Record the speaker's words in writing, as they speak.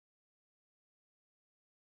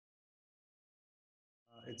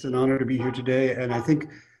It's an honor to be here today. And I think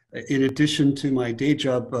in addition to my day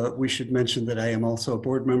job, we should mention that I am also a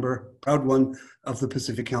board member, proud one, of the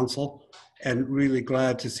Pacific Council, and really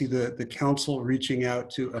glad to see the council reaching out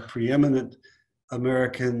to a preeminent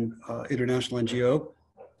American international NGO,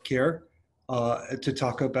 CARE, to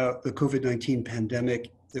talk about the COVID-19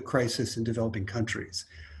 pandemic, the crisis in developing countries.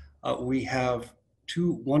 We have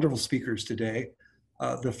two wonderful speakers today.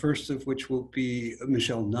 The first of which will be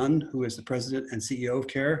Michelle Nunn, who is the president and CEO of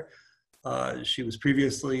CARE. She was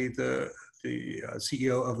previously the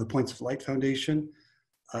CEO of the Points of Light Foundation,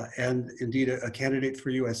 and indeed a candidate for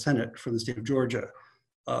US Senate from the state of Georgia.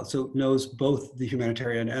 So knows both the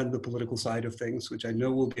humanitarian and the political side of things, which I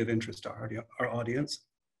know will be of interest to our audience.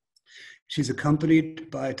 She's accompanied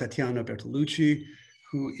by Tatiana Bertolucci,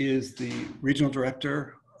 who is the regional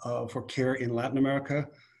director for CARE in Latin America.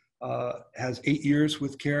 Has 8 years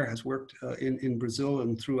with CARE, has worked in Brazil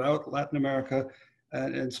and throughout Latin America,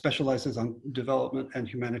 and specializes on development and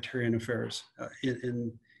humanitarian affairs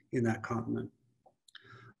in that continent.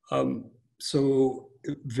 So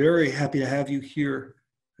very happy to have you here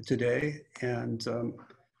today. And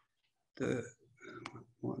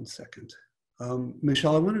one second.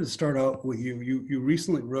 Michelle, I wanted to start out with you. You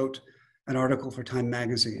recently wrote an article for Time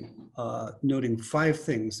magazine noting 5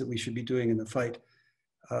 things that we should be doing in the fight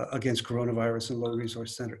against coronavirus in low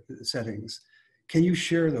resource settings. Can you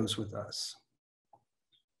share those with us?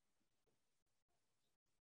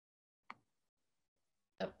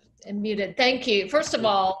 And muted. Thank you. First of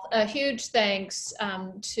all, a huge thanks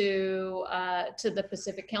to the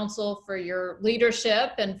Pacific Council for your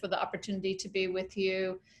leadership and for the opportunity to be with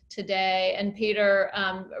you today. And Peter,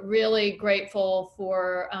 really grateful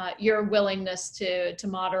for your willingness to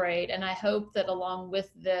moderate. And I hope that along with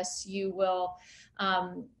this, you will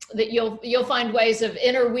that you'll find ways of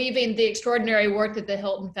interweaving the extraordinary work that the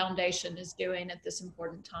Hilton Foundation is doing at this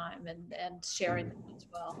important time and sharing them as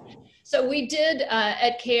well. So we did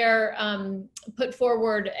at CARE put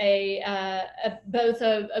forward both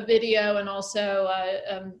a video and also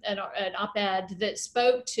an op-ed that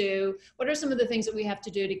spoke to what are some of the things that we have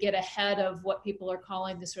to do to get ahead of what people are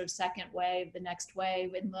calling the sort of second wave, the next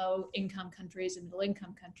wave in low income countries and middle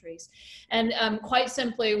income countries. And quite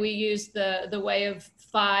simply, we use the way of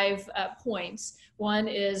 5 points. One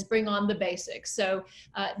is bring on the basics. So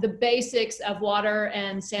the basics of water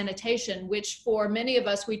and sanitation, which for many of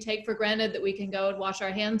us, we take for granted that we can go and wash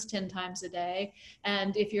our hands 10 times a day.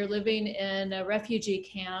 And if you're living in a refugee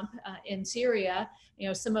camp in Syria, you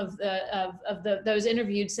know, some of those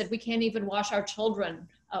interviewed said we can't even wash our children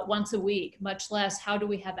once a week, much less how do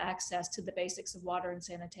we have access to the basics of water and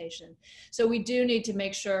sanitation. So we do need to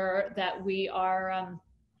make sure that we are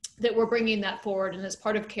that we're bringing that forward. And as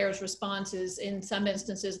part of CARE's response is in some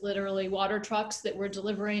instances, literally water trucks that we're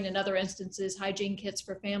delivering, in other instances, hygiene kits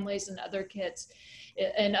for families and other kits.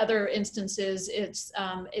 In other instances, it's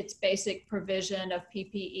basic provision of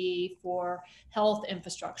PPE for health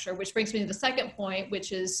infrastructure, which brings me to the second point,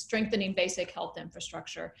 which is strengthening basic health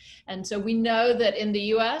infrastructure. And so we know that in the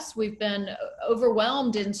US, we've been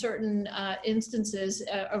overwhelmed in certain instances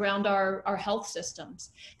around our health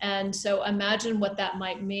systems. And so imagine what that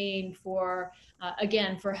might mean for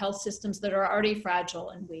again, for health systems that are already fragile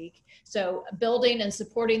and weak. So building and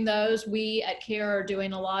supporting those, we at CARE are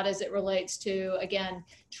doing a lot as it relates to, again,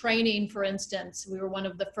 training, for instance. We were one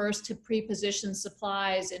of the first to pre-position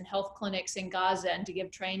supplies in health clinics in Gaza and to give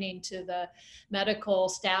training to the medical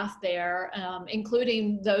staff there,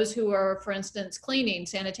 including those who are, for instance, cleaning,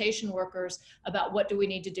 sanitation workers, about what do we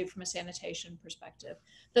need to do from a sanitation perspective.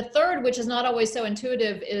 The third, which is not always so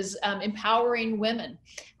intuitive, is empowering women.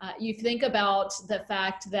 You think about the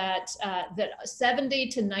fact that 70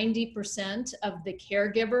 to 90% of the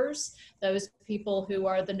caregivers, those people who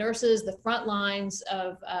are the nurses, the front lines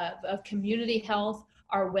of community health,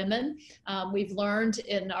 are women. We've learned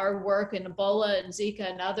in our work in Ebola and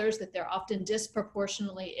Zika and others that they're often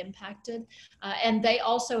disproportionately impacted. And they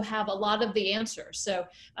also have a lot of the answers. So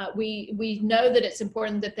we know that it's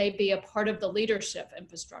important that they be a part of the leadership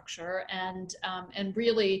infrastructure and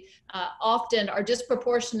really often are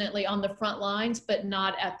disproportionately on the front lines, but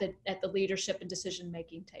not at the leadership and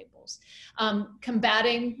decision-making tables.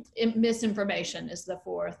 Combating misinformation is the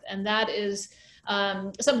fourth, and that is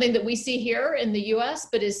something that we see here in the US,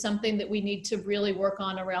 but is something that we need to really work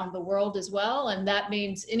on around the world as well. And that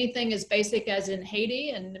means anything as basic as in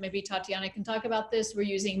Haiti, and maybe Tatiana can talk about this, we're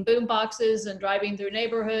using boom boxes and driving through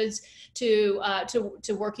neighborhoods to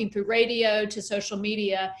working through radio, to social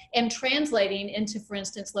media, and translating into, for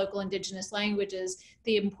instance, local indigenous languages,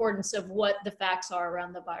 the importance of what the facts are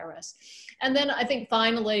around the virus. And then I think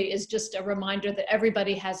finally is just a reminder that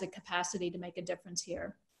everybody has a capacity to make a difference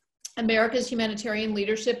here. America's humanitarian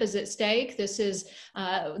leadership is at stake. This is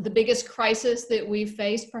the biggest crisis that we've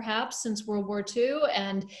faced perhaps since World War II.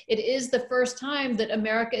 And it is the first time that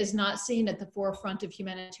America is not seen at the forefront of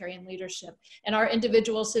humanitarian leadership. And our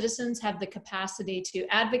individual citizens have the capacity to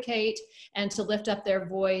advocate and to lift up their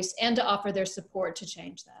voice and to offer their support to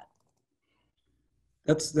change that.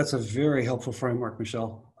 That's a very helpful framework,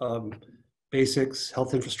 Michelle. Basics,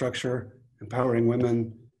 health infrastructure, empowering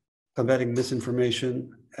women, combating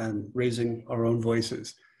misinformation, and raising our own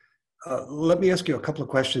voices. Let me ask you a couple of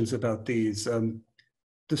questions about these.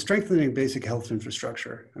 The strengthening basic health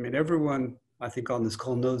infrastructure. I mean, everyone, I think, on this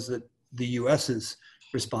call knows that the US's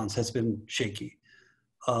response has been shaky.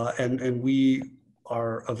 And we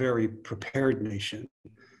are a very prepared nation.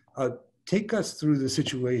 Take us through the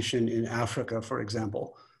situation in Africa, for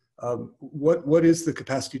example. What is the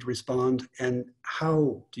capacity to respond, and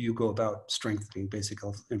how do you go about strengthening basic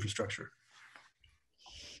health infrastructure?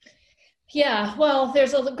 Yeah, well,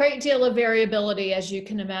 there's a great deal of variability, as you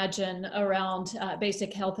can imagine, around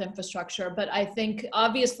basic health infrastructure. But I think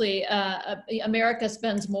obviously America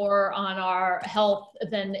spends more on our health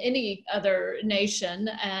than any other nation,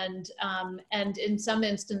 and in some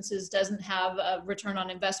instances doesn't have a return on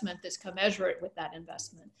investment that's commensurate with that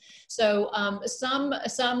investment. So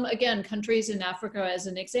some again, countries in Africa, as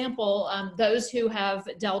an example, those who have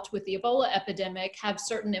dealt with the Ebola epidemic have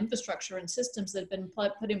certain infrastructure and systems that have been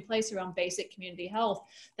put in place around basic community health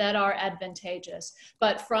that are advantageous.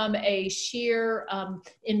 But from a sheer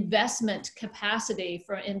investment capacity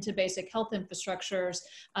into basic health infrastructures,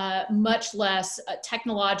 much less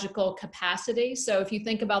technological capacity. So if you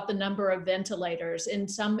think about the number of ventilators in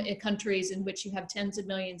some countries in which you have tens of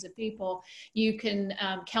millions of people, you can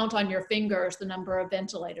count on your fingers the number of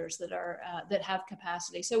ventilators that have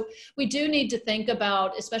capacity. So we do need to think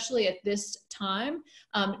about, especially at this time,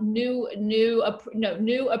 new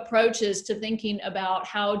approaches to thinking about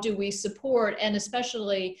how do we support, and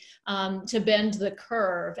especially to bend the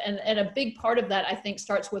curve. And a big part of that, I think,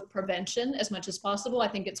 starts with prevention as much as possible. I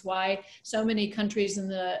think it's why so many countries in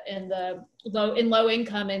low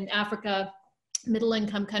income in Africa, middle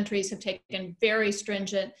income countries have taken very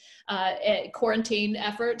stringent quarantine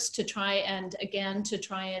efforts to try and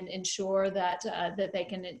ensure that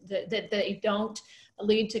they don't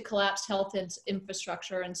lead to collapsed health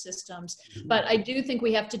infrastructure and systems. But I do think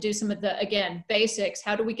we have to do some of the, again, basics.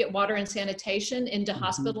 How do we get water and sanitation into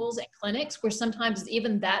hospitals and clinics where sometimes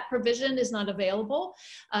even that provision is not available?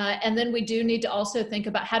 And then we do need to also think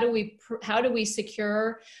about how do we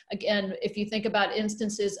secure, again, if you think about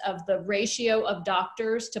instances of the ratio of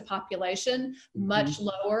doctors to population, much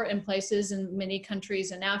lower in places in many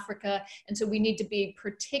countries in Africa. And so we need to be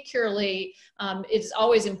particularly, it's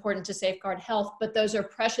always important to safeguard health, but those are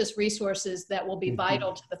precious resources that will be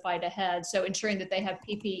vital to the fight ahead. So ensuring that they have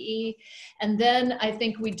PPE. And then I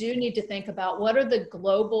think we do need to think about what are the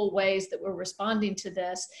global ways that we're responding to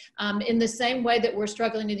this, in the same way that we're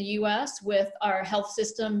struggling in the US with our health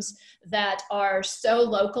systems that are so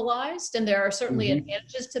localized, and there are certainly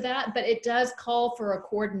advantages to that, but it does call for a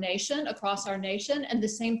coordination across our nation. And the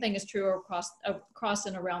same thing is true across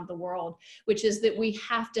and around the world, which is that we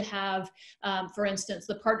have to have, for instance,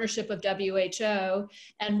 the partnership of WHO,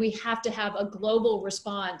 and we have to have a global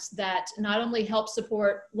response that not only helps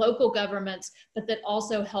support local governments, but that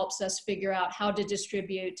also helps us figure out how to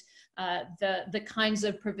distribute the kinds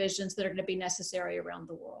of provisions that are going to be necessary around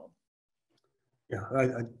the world. Yeah,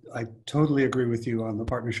 I totally agree with you on the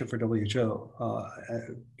partnership for WHO,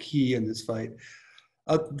 key in this fight.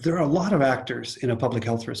 There are a lot of actors in a public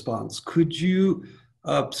health response. Could you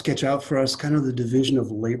sketch out for us kind of the division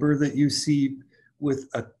of labor that you see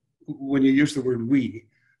when you use the word we?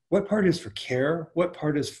 What part is for care? What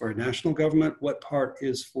part is for national government? What part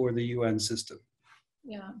is for the UN system?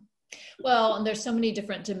 Yeah. Well, and there's so many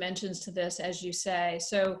different dimensions to this, as you say.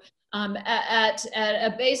 So At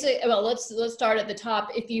a basic, well, let's start at the top.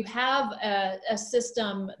 If you have a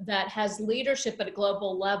system that has leadership at a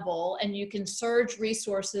global level and you can surge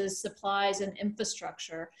resources, supplies, and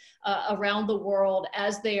infrastructure around the world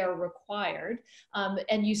as they are required,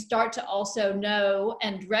 and you start to also know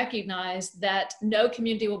and recognize that no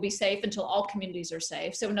community will be safe until all communities are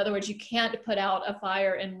safe. So in other words, you can't put out a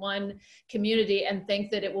fire in one community and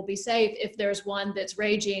think that it will be safe if there's one that's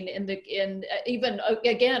raging even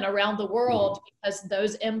again around the world, because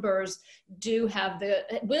those embers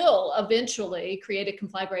will eventually create a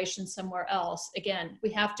conflagration somewhere else. Again, we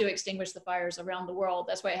have to extinguish the fires around the world.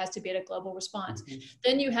 That's why it has to be at a global response.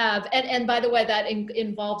 Then you have, and by the way, that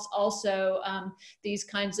involves also these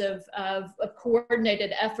kinds of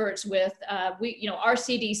coordinated efforts with our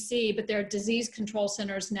CDC, but there are disease control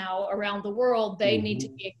centers now around the world. They need to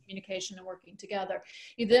be in communication and working together.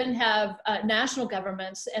 You then have national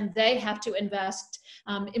governments, and they have to invest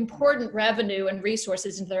important revenue and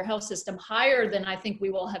resources into their health system, higher than I think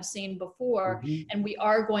we will have seen before. And we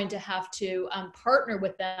are going to have to partner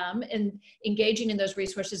with them in engaging in those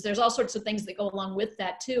resources. There's all sorts of things that go along with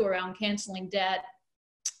that too, around canceling debt,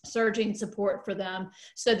 surging support for them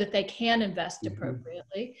so that they can invest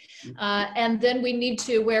appropriately. And then we need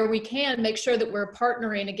to, where we can, make sure that we're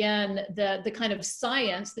partnering, again, the kind of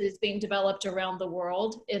science that is being developed around the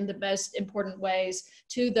world in the most important ways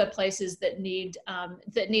to the places that need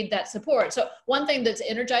that support. So one thing that's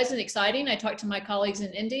energizing and exciting, I talked to my colleagues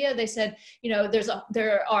in India, they said,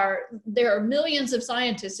 there are millions of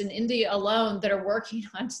scientists in India alone that are working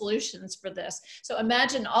on solutions for this. So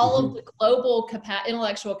imagine all of the global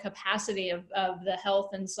intellectual capacity of the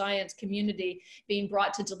health and science community being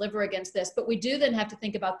brought to deliver against this. But we do then have to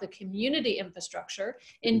think about the community infrastructure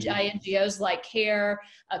in INGOs like CARE,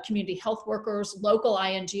 community health workers, local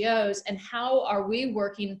INGOs, and how are we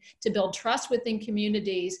working to build trust within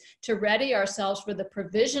communities to ready ourselves for the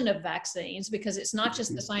provision of vaccines, because it's not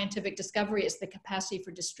just the scientific discovery, it's the capacity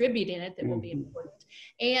for distributing it that will be important.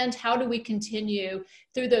 And how do we continue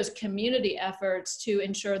through those community efforts to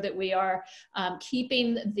ensure that we are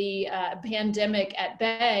keeping the pandemic at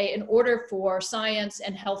bay in order for science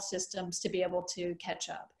and health systems to be able to catch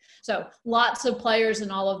up. So lots of players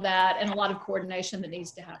in all of that, and a lot of coordination that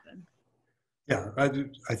needs to happen. Yeah,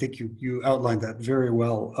 I think you outlined that very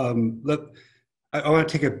well. I want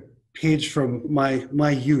to take a page from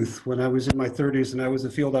my youth when I was in my 30s, and I was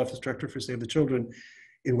a field office director for Save the Children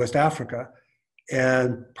in West Africa,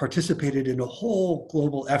 and participated in a whole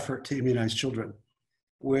global effort to immunize children,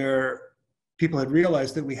 where people had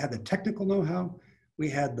realized that we had the technical know-how, we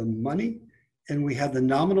had the money, and we had the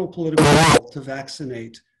nominal political will to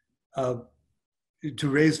vaccinate, to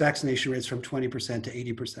raise vaccination rates from 20%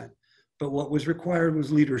 to 80%. But what was required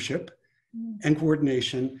was leadership and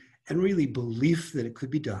coordination and really belief that it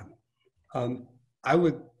could be done.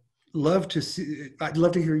 I'd love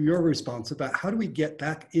to hear your response about how do we get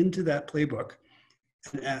back into that playbook,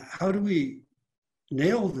 and how do we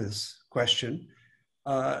nail this question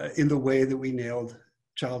in the way that we nailed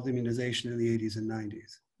child immunization in the 80s and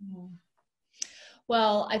 90s.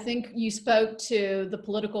 Well, I think you spoke to the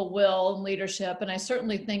political will and leadership, and I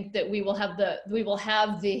certainly think that we will have the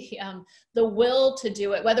will to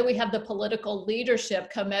do it. Whether we have the political leadership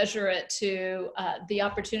commensurate to the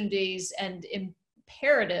opportunities and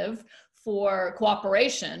imperative for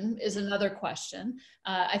cooperation is another question.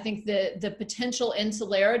 I think the potential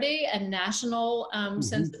insularity and national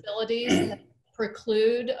sensibilities that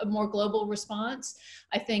preclude a more global response,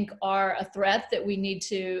 I think, are a threat that we need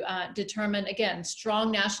to determine. Again,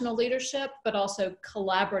 strong national leadership, but also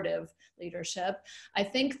collaborative leadership. I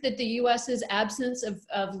think that the US's absence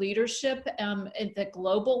of leadership at the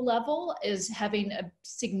global level is having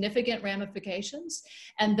significant ramifications,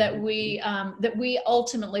 and that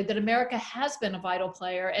that America has been a vital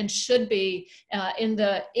player and should be in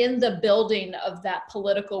the building of that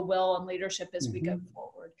political will and leadership as we go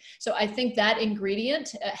forward. So I think that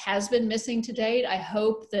ingredient has been missing to date. I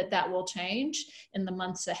hope that will change in the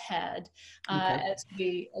months ahead as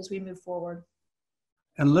we move forward.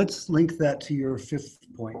 And let's link that to your fifth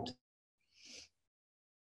point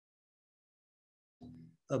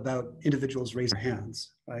about individuals raising their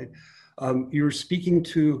hands, right? You're speaking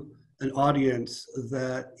to an audience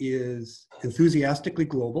that is enthusiastically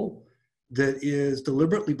global, that is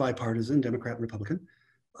deliberately bipartisan, Democrat and Republican,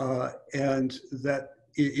 and that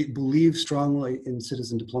it believes strongly in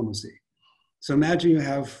citizen diplomacy. So imagine you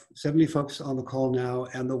have 70 folks on the call now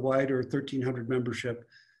and the wider 1,300 membership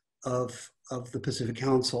of the Pacific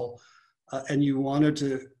Council, and you wanted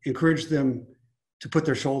to encourage them to put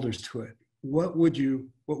their shoulders to it. What would you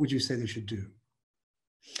say they should do?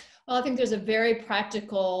 Well, I think there's a very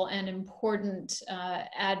practical and important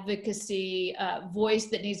advocacy voice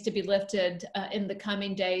that needs to be lifted in the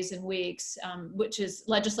coming days and weeks, which is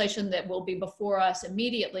legislation that will be before us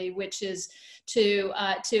immediately, which is to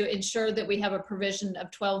ensure that we have a provision of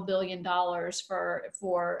 $12 billion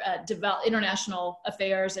for international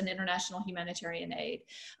affairs and international humanitarian aid.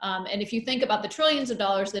 And if you think about the trillions of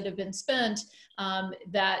dollars that have been spent,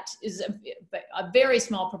 that is a very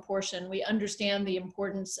small proportion. We understand the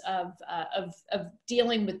importance of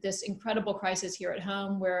dealing with this incredible crisis here at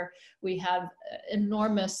home, where we have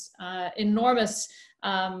enormous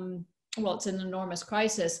well, it's an enormous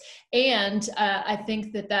crisis. And I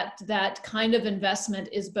think that kind of investment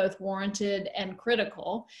is both warranted and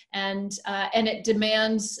critical, and it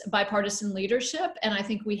demands bipartisan leadership. And I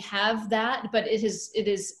think we have that, but it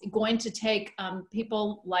is going to take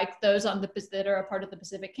people like those that are a part of the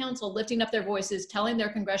Pacific Council lifting up their voices, telling their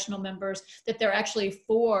congressional members that they're actually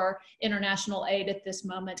for international aid at this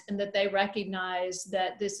moment, and that they recognize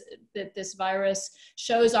that this virus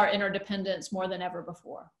shows our interdependence more than ever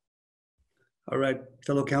before. All right,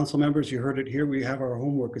 fellow council members, you heard it here. We have our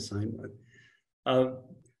homework assignment.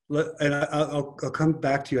 And I'll come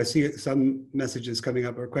back to you. I see some messages coming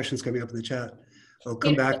up or questions coming up in the chat. I'll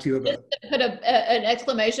come back to you about. Put an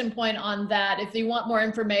exclamation point on that. If you want more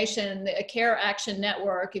information, the CARE Action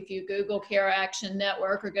Network, if you Google CARE Action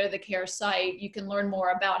Network or go to the CARE site, you can learn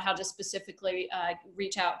more about how to specifically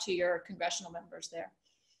reach out to your congressional members there.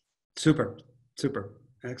 Super, super,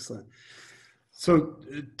 excellent. So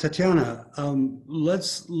Tatiana,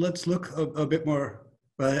 let's look a bit more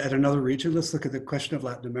at another region. Let's look at the question of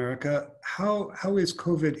Latin America. How is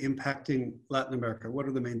COVID impacting Latin America? What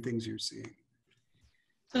are the main things you're seeing?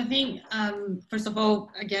 So I think, first of all,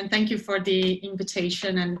 again, thank you for the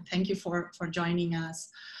invitation and thank you for joining us.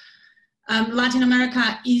 Latin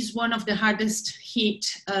America is one of the hardest hit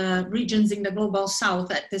regions in the global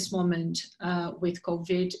south at this moment with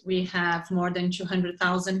COVID. We have more than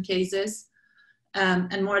 200,000 cases.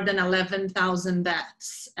 And more than 11,000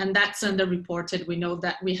 deaths, and that's underreported. We know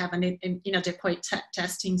that we have an inadequate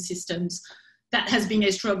testing systems. That has been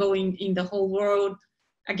a struggle in the whole world.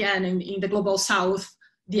 Again, in the global south,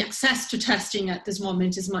 the access to testing at this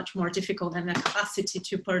moment is much more difficult, and the capacity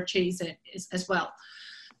to purchase it is as well.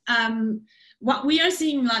 What we are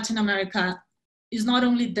seeing in Latin America is not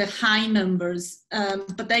only the high numbers,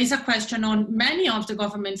 but there is a question on many of the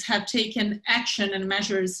governments have taken action and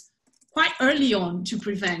measures quite early on to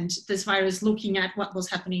prevent this virus, looking at what was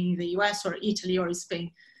happening in the US or Italy or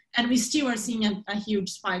Spain. And we still are seeing a huge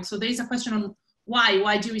spike. So there is a question on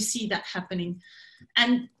why do we see that happening?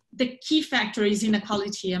 And the key factor is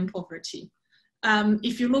inequality and poverty.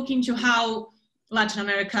 If you look into how Latin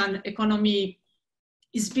American economy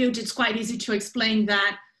is built, it's quite easy to explain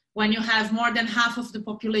that when you have more than half of the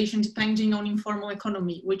population depending on informal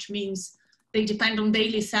economy, which means they depend on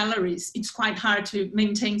daily salaries, it's quite hard to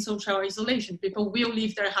maintain social isolation. People will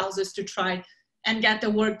leave their houses to try and get the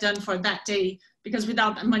work done for that day, because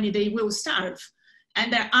without that money, they will starve.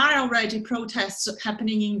 And there are already protests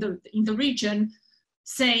happening in the region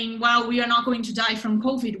saying, well, we are not going to die from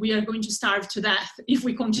COVID, we are going to starve to death if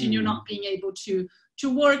we continue not being able to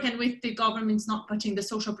work, and with the governments not putting the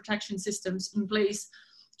social protection systems in place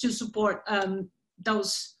to support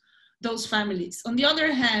those families. On the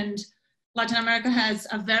other hand, Latin America has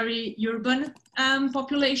a very urban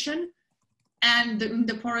population, and in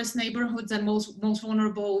the poorest neighborhoods and most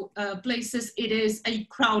vulnerable places, it is a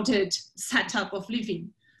crowded setup of living.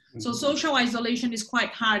 So social isolation is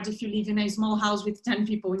quite hard if you live in a small house with 10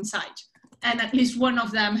 people inside, and at least one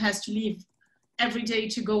of them has to leave every day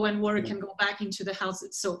to go and work and go back into the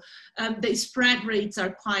houses. So the spread rates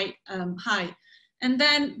are quite high. And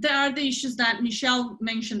then there are the issues that Michelle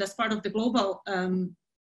mentioned as part of the global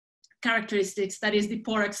characteristics, that is the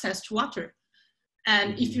poor access to water.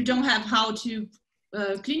 And if you don't have how to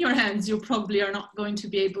clean your hands, you probably are not going to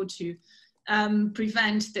be able to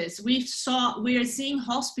prevent this. We are seeing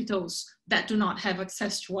hospitals that do not have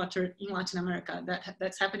access to water in Latin America.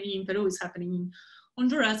 That's happening in Peru, is happening in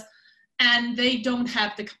Honduras, and they don't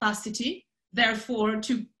have the capacity, therefore,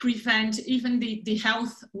 to prevent even the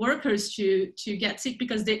health workers to get sick,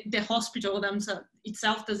 because the hospital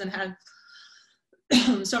itself doesn't have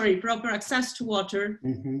proper access to water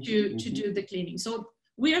to do the cleaning. So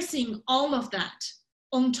we are seeing all of that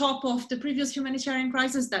on top of the previous humanitarian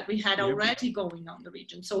crisis that we had already going on the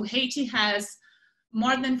region. So Haiti has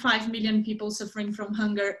more than 5 million people suffering from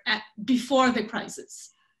hunger before the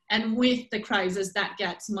crisis. And with the crisis, that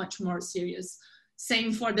gets much more serious.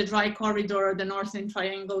 Same for the dry corridor, the Northern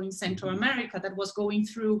Triangle in Central America, that was going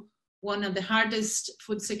through one of the hardest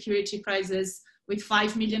food security crises with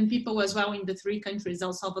 5 million people as well in the 3 countries,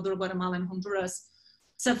 El Salvador, Guatemala, and Honduras,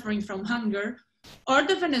 suffering from hunger, or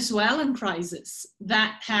the Venezuelan crisis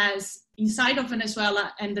that has inside of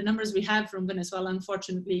Venezuela, and the numbers we have from Venezuela,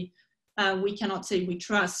 unfortunately, we cannot say we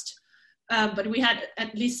trust, but we had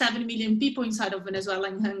at least 7 million people inside of Venezuela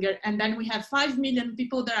in hunger, and then we have 5 million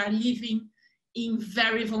people that are living in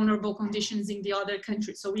very vulnerable conditions in the other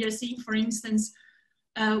countries. So we are seeing, for instance,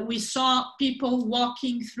 we saw people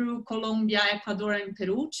walking through Colombia, Ecuador, and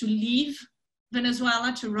Peru to leave Venezuela,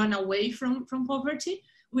 to run away from poverty.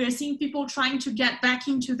 We are seeing people trying to get back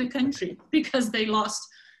into the country because they lost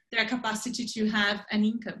their capacity to have an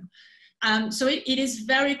income. So it is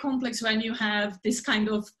very complex when you have this kind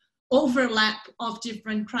of overlap of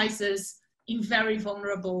different crises in very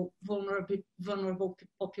vulnerable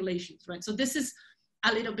populations, right? So this is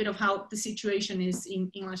a little bit of how the situation is in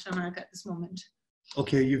Latin America at this moment.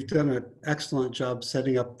 Okay, you've done an excellent job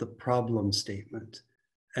setting up the problem statement.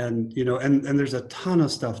 And, you know, and there's a ton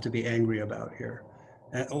of stuff to be angry about here,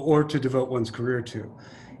 or to devote one's career to.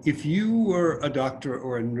 If you were a doctor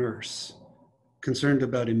or a nurse concerned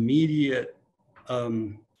about immediate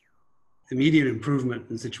improvement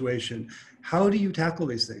in the situation, how do you tackle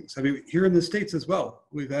these things? I mean, here in the States as well,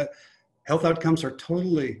 we've got health outcomes are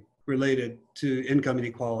totally related to income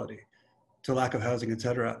inequality, to lack of housing, et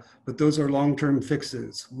cetera. But those are long-term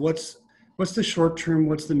fixes. What's the short term?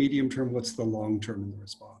 What's the medium term? What's the long term in the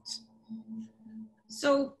response?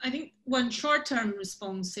 So I think one short-term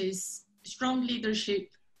response is strong leadership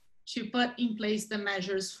to put in place the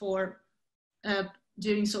measures for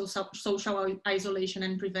doing social isolation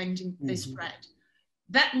and preventing the spread.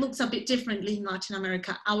 That looks a bit differently in Latin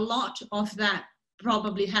America. A lot of that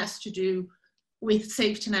probably has to do with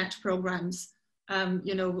safety net programs,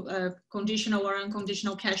 conditional or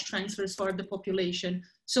unconditional cash transfers for the population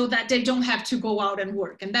so that they don't have to go out and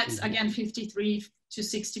work. And that's, again, 53 to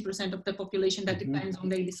 60% of the population that depends on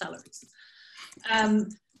daily salaries.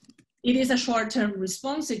 It is a short-term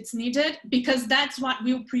response. It's needed because that's what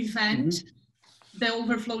will prevent the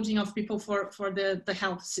overflowing of people for the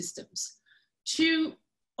health systems. 2,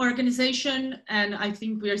 organization, and I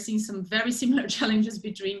think we are seeing some very similar challenges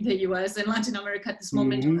between the US and Latin America at this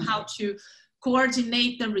moment on how to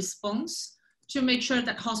coordinate the response to make sure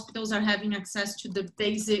that hospitals are having access to the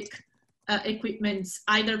basic equipments,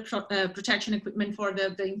 either protection equipment for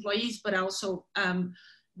the employees, but also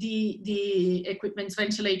the equipments,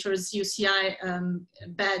 ventilators, UCI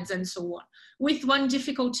beds, and so on. With one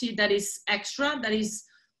difficulty that is extra, that is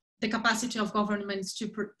the capacity of governments to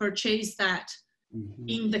purchase that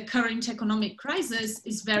in the current economic crisis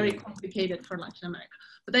is very complicated for Latin America.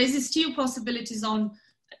 But there is still possibilities on,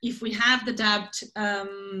 if we have the debt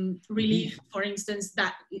relief, for instance,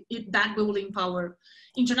 that will empower.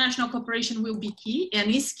 International cooperation will be key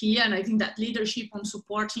and is key, and I think that leadership on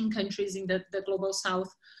supporting countries in the global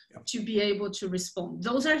south to be able to respond.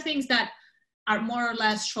 Those are things that are more or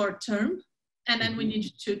less short term, and then we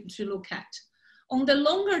need to look at. On the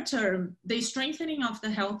longer term, the strengthening of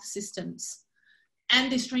the health systems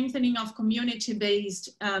and the strengthening of community-based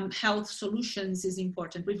health solutions is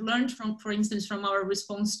important. We've learned from, for instance, from our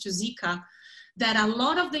response to Zika, that a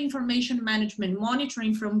lot of the information management,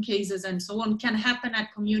 monitoring from cases and so on can happen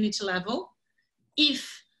at community level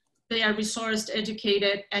if they are resourced,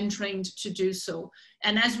 educated, and trained to do so.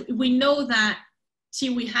 And as we know that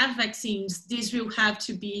till we have vaccines, this will have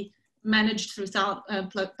to be managed throughout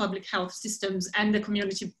public health systems, and the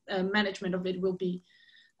community management of it will be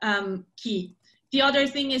key. The other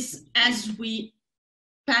thing is, as we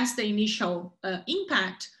pass the initial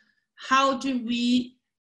impact, how do we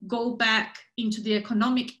go back into the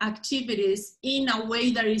economic activities in a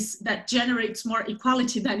way that generates more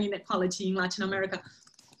equality than inequality in Latin America?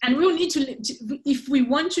 And we'll need to, if we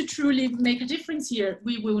want to truly make a difference here,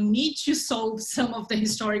 we will need to solve some of the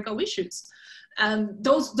historical issues.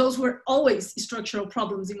 Those were always structural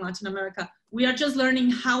problems in Latin America. We are just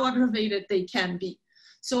learning how aggravated they can be.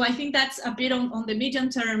 So I think that's a bit on the medium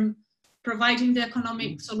term, providing the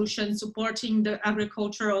economic solution, supporting the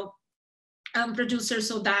agricultural producers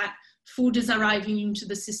so that food is arriving into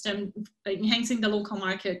the system, enhancing the local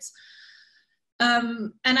markets.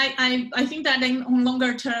 And I think that on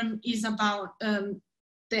longer term is about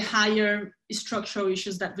the higher structural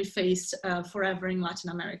issues that we face forever in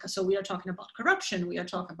Latin America. So we are talking about corruption, we are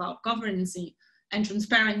talking about governance and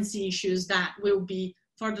transparency issues that will be,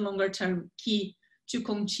 for the longer term, key to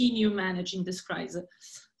continue managing this crisis.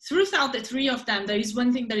 Throughout the 3 of them, there is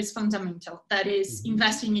one thing that is fundamental, that is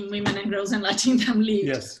investing in women and girls and letting them lead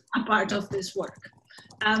a part of this work.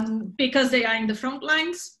 Because they are in the front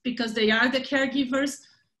lines, because they are the caregivers,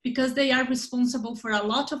 because they are responsible for a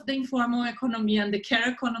lot of the informal economy and the care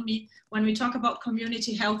economy. When we talk about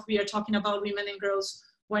community health, we are talking about women and girls.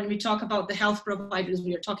 When we talk about the health providers,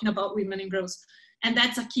 we are talking about women and girls. And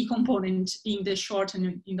that's a key component in the short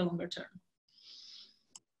and in the longer term.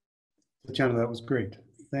 Tatiana, that was great.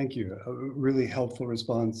 Thank you. A really helpful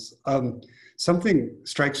response. Something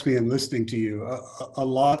strikes me in listening to you. A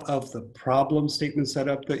lot of the problem statement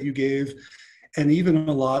setup that you gave, and even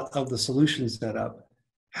a lot of the solution setup,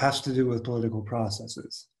 has to do with political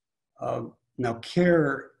processes. Now,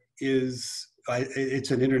 CARE is,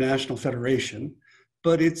 it's an international federation,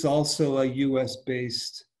 but it's also a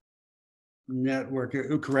US-based network.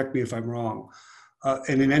 Correct me if I'm wrong.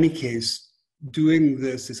 And in any case, doing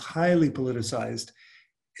this is highly politicized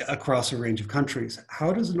across a range of countries.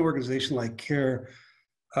 How does an organization like CARE,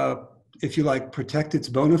 if you like, protect its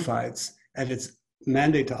bona fides and its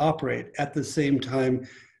mandate to operate at the same time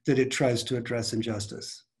that it tries to address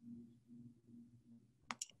injustice?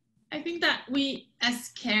 I think that we, as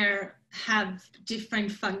CARE, have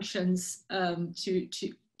different functions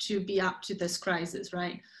to be up to this crisis,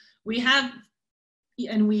 right? We have,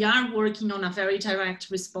 and we are working on a very direct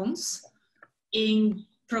response in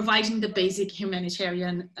providing the basic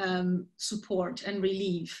humanitarian support and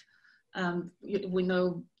relief. We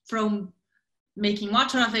know from making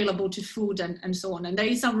water available to food and so on. And there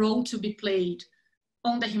is a role to be played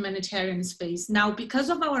on the humanitarian space. Now, because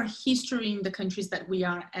of our history in the countries that we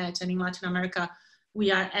are at, and in Latin America, we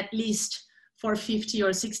are at least for 50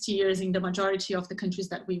 or 60 years in the majority of the countries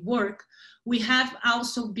that we work, we have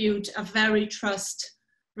also built a very trust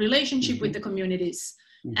relationship with the communities.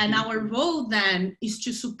 And our role then is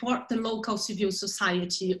to support the local civil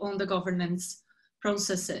society on the governance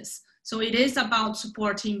processes. So it is about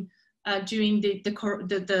supporting doing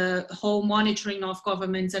the whole monitoring of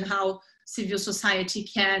governments and how civil society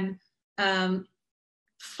can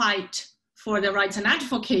fight for their rights and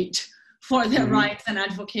advocate for their rights and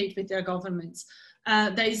advocate with their governments.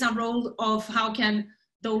 There is a role of how can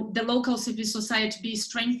the local civil society be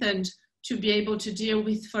strengthened to be able to deal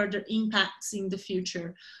with further impacts in the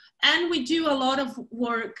future. And we do a lot of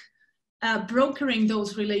work brokering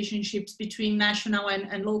those relationships between national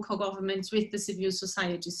and local governments with the civil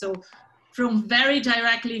society. So from very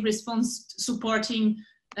directly supporting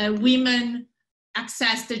women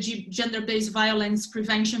access the gender-based violence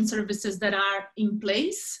prevention services that are in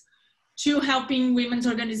place, to helping women's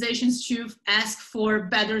organizations to ask for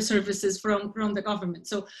better services from the government.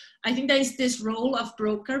 So I think there is this role of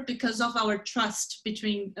broker because of our trust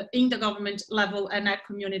between in the government level and at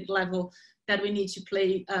community level that we need to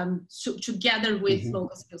play together with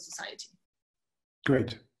local civil society.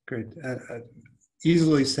 Great, great.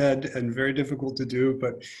 Easily said and very difficult to do,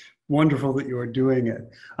 but wonderful that you are doing it.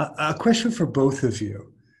 A question for both of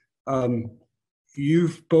you.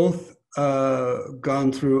 You've both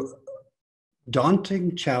gone through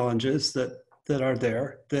daunting challenges that are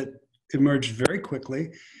there, that emerge very quickly,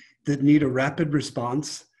 that need a rapid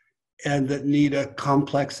response, and that need a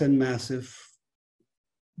complex and massive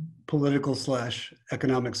political /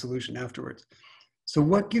 economic solution afterwards. So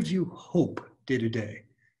what gives you hope day to day?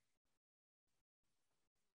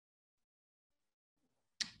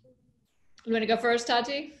 You want to go first,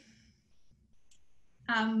 Tati?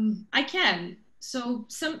 I can. So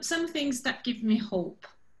some things that give me hope.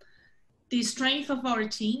 The strength of our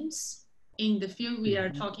teams in the field. We are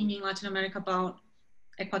talking in Latin America about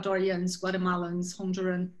Ecuadorians, Guatemalans,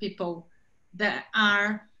 Honduran people that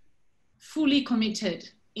are fully committed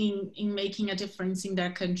in making a difference in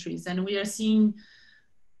their countries. And we are seeing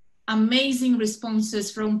amazing responses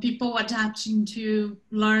from people adapting to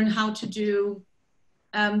learn how to do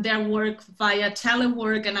their work via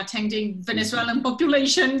telework and attending Venezuelan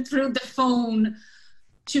population through the phone,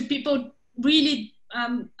 to people really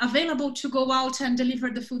available to go out and deliver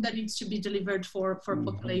the food that needs to be delivered for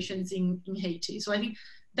populations in Haiti. So I think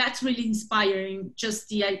that's really inspiring, just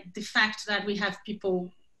the fact that we have people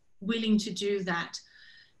willing to do that.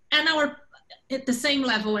 And at the same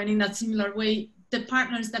level and in a similar way, the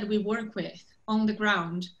partners that we work with on the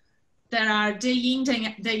ground, that are day in,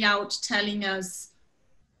 day out telling us,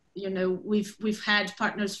 you know, we've had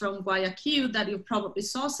partners from Guayaquil that you probably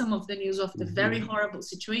saw some of the news of the very horrible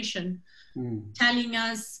situation, telling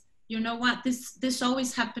us, you know what, this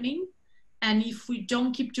always happening, and if we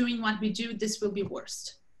don't keep doing what we do, this will be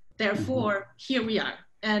worse. Therefore, here we are.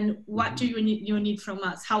 And what do you need from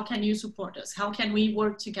us? How can you support us? How can we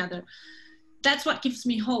work together? That's what gives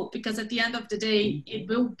me hope, because at the end of the day, it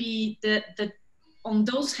will be on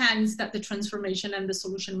those hands that the transformation and the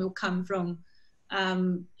solution will come from.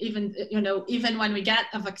 Even when we get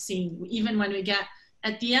a vaccine, even when we get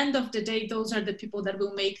at the end of the day, those are the people that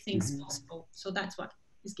will make things possible. So that's what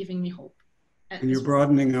is giving me hope. And you're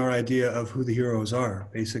broadening our idea of who the heroes are,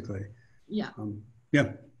 basically. Yeah.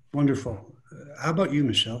 Yeah, wonderful. How about you,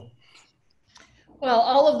 Michelle? Well,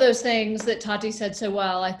 all of those things that Tati said so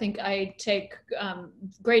well, I think I take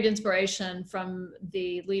great inspiration from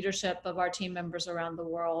the leadership of our team members around the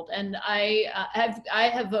world. And I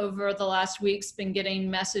have over the last weeks been getting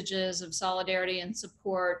messages of solidarity and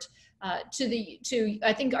support to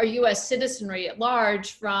I think our U.S. citizenry at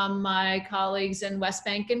large, from my colleagues in West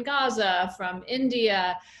Bank and Gaza, from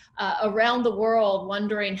India, around the world,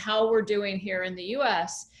 wondering how we're doing here in the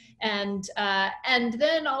U.S. And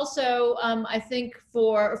then also, I think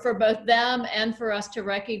for both them and for us to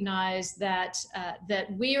recognize that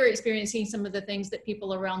that we are experiencing some of the things that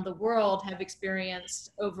people around the world have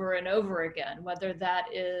experienced over and over again, whether that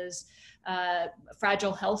is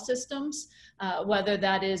fragile health systems, whether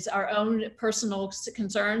that is our own personal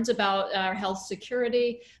concerns about our health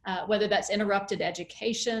security, whether that's interrupted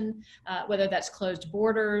education, whether that's closed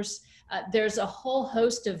borders. There's a whole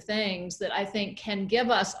host of things that I think can give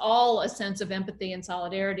us all a sense of empathy and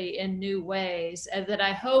solidarity in new ways, and that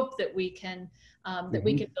I hope that we can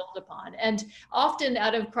build upon. And often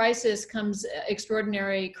out of crisis comes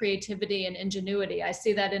extraordinary creativity and ingenuity. I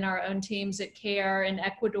see that in our own teams at CARE in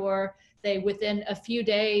Ecuador. They, within a few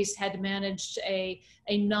days, had managed a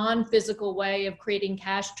non-physical way of creating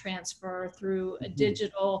cash transfer through a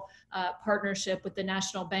digital partnership with the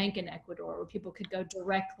National Bank in Ecuador, where people could go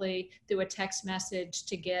directly through a text message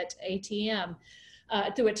to get ATM,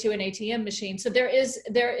 to an ATM machine. So there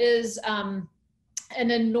is an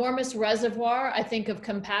enormous reservoir, I think, of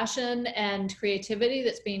compassion and creativity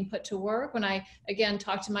that's being put to work. When I, again,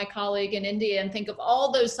 talk to my colleague in India and think of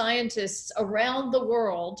all those scientists around the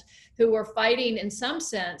world who are fighting, in some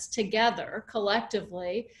sense, together,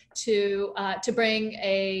 collectively, to bring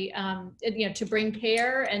to bring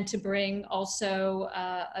care and to bring also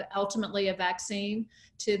ultimately a vaccine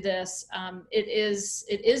to this. It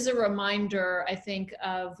is a reminder, I think,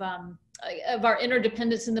 of our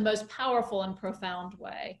interdependence in the most powerful and profound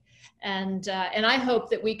way. And I hope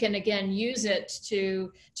that we can, again, use it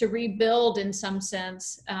to rebuild, in some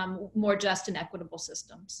sense, more just and equitable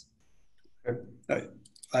systems.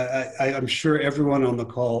 I'm sure everyone on the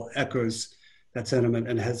call echoes that sentiment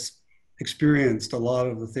and has experienced a lot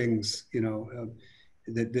of the things,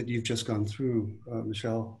 that you've just gone through,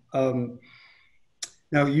 Michelle.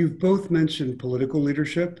 Now, you've both mentioned political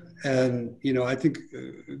leadership, and I think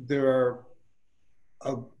there are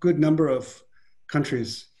a good number of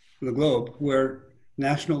countries in the globe where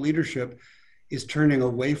national leadership is turning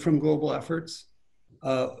away from global efforts,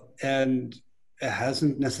 and it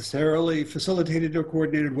hasn't necessarily facilitated or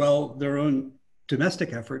coordinated well their own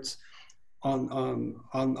domestic efforts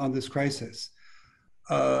on this crisis.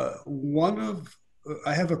 I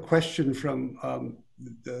have a question from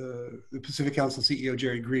the Pacific Council CEO,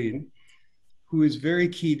 Jerry Green, who is very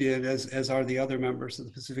keyed in, as are the other members of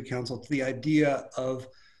the Pacific Council, to the idea of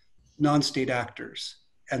non-state actors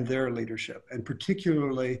and their leadership, and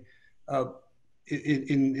particularly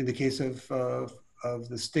in the case of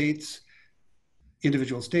the states,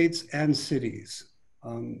 individual states and cities.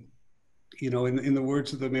 In the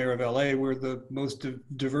words of the mayor of LA, we're the most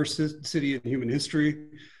diverse city in human history.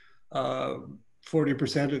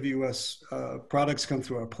 40% of US products come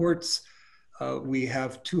through our ports. We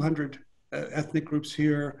have 200 ethnic groups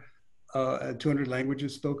here, 200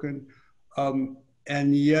 languages spoken.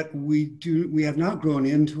 And yet we have not grown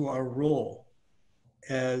into our role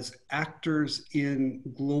as actors in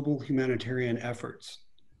global humanitarian efforts.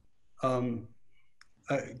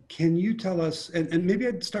 Can you tell us, and maybe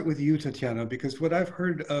I'd start with you, Tatiana, because what I've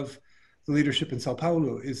heard of the leadership in Sao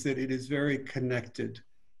Paulo is that it is very connected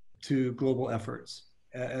to global efforts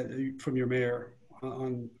from your mayor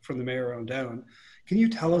from the mayor on down. Can you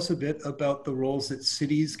tell us a bit about the roles that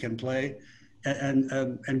cities can play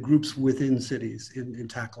and groups within cities in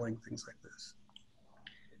tackling things like this?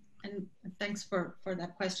 And thanks for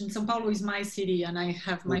that question. Sao Paulo is my city, and I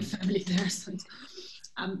have my family there, so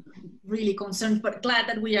I'm really concerned, but glad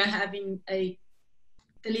that we are having the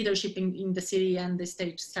leadership in the city and the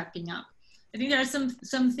state stepping up. I think there are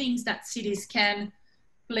some things that cities can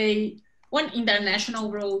play. One, in their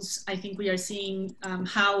national roles, I think we are seeing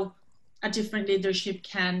how a different leadership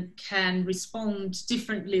can respond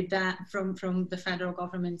differently from the federal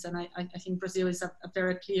governments. And I think Brazil is a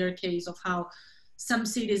very clear case of how some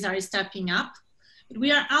cities are stepping up. But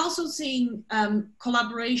we are also seeing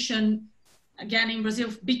collaboration, again, in Brazil,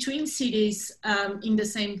 between cities in the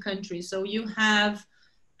same country. So you have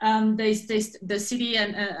the city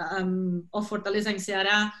of Fortaleza in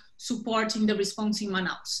Ceará supporting the response in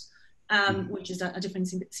Manaus, which is a different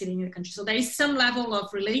city in the country. So there is some level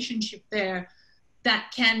of relationship there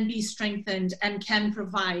that can be strengthened and can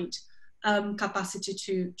provide capacity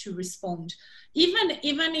to respond. Even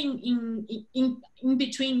in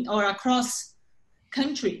between or across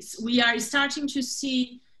countries, we are starting to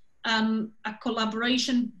see a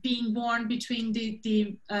collaboration being born between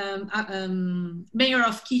the mayor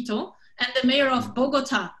of Quito and the mayor of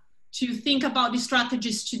Bogota to think about the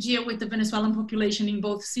strategies to deal with the Venezuelan population in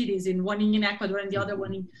both cities, in one in Ecuador and the other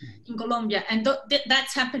one in Colombia. And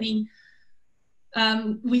that's happening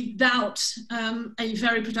without a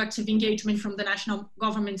very productive engagement from the national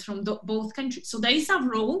governments from both countries. So there is a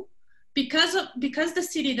role, because the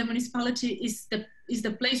city, the municipality is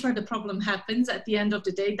the place where the problem happens at the end of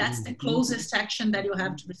the day. That's the closest action that you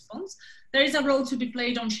have to respond. There is a role to be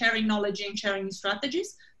played on sharing knowledge and sharing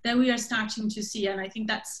strategies that we are starting to see, and I think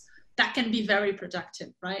that can be very productive,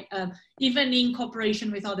 right? Even in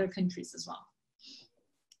cooperation with other countries as well.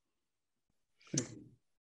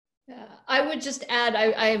 I would just add,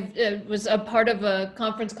 I was a part of a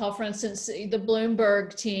conference call, for instance, the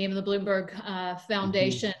Bloomberg team, the Bloomberg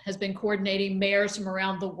Foundation has been coordinating mayors from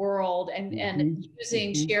around the world and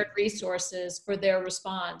using shared resources for their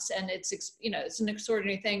response. And it's, it's an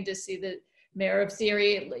extraordinary thing to see the mayor of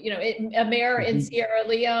Syria, a mayor in Sierra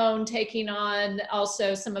Leone taking on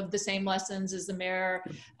also some of the same lessons as the mayor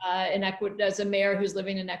in Ecuador, as a mayor who's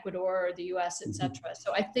living in Ecuador or the US, et cetera.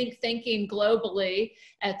 So I think thinking globally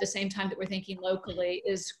at the same time that we're thinking locally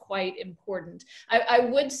is quite important. I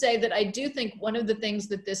would say that I do think one of the things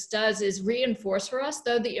that this does is reinforce for us,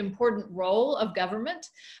 though, the important role of government,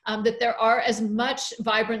 that there are as much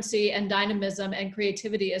vibrancy and dynamism and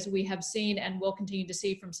creativity as we have seen and will continue to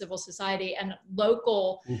see from civil society. And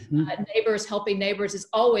local neighbors helping neighbors is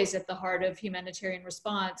always at the heart of humanitarian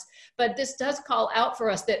response. But this does call out for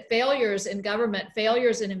us that failures in government,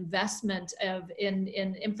 failures in investment in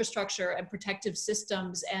infrastructure and protective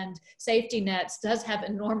systems and safety nets does have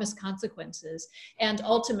enormous consequences. And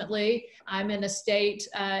ultimately, I'm in a state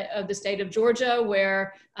of the state of Georgia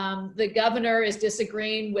where the governor is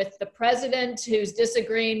disagreeing with the president, who's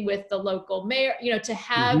disagreeing with the local mayor, to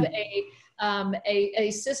have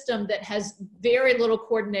a system that has very little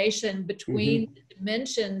coordination between the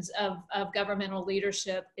dimensions of governmental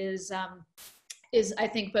leadership is I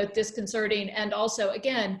think both disconcerting and also,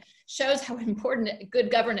 again, shows how important good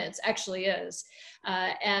governance actually is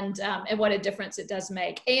and what a difference it does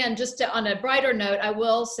make. And just on a brighter note, I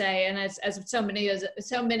will say, and as so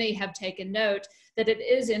many have taken note, that it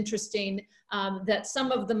is interesting that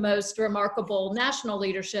some of the most remarkable national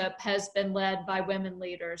leadership has been led by women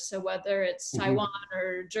leaders. So whether it's Taiwan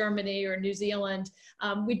or Germany or New Zealand,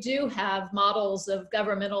 we do have models of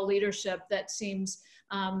governmental leadership that seems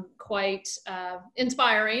quite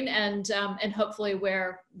inspiring and hopefully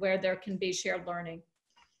where there can be shared learning.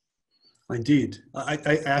 Indeed.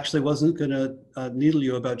 I actually wasn't going to needle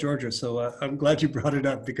you about Georgia, so I'm glad you brought it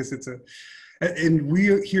up because and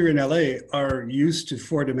we here in LA are used to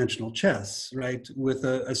four-dimensional chess, right? With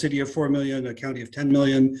a city of 4 million, a county of 10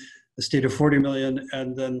 million, a state of 40 million,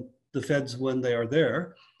 and then the feds when they are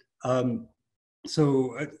there.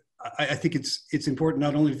 So I think it's important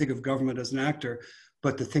not only to think of government as an actor,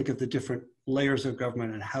 but to think of the different layers of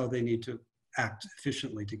government and how they need to act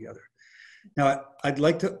efficiently together. Now, I'd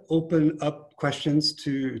like to open up questions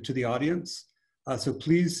to the audience. So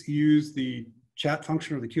please use the chat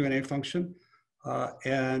function or the Q&A function.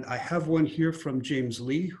 And I have one here from James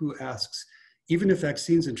Lee, who asks, even if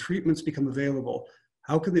vaccines and treatments become available,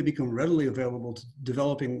 how can they become readily available to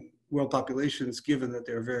developing world populations, given that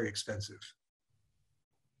they're very expensive?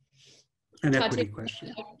 An equity question.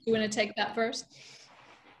 Do you want to take that first?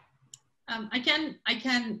 I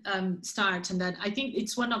can start, and that I think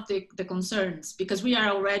it's one of the concerns, because we are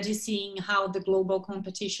already seeing how the global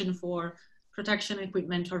competition for protection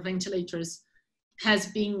equipment or ventilators has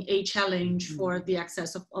been a challenge for the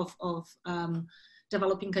access of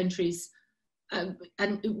developing countries.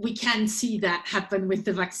 And we can see that happen with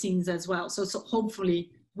the vaccines as well. So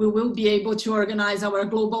hopefully we will be able to organize our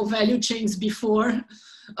global value chains before,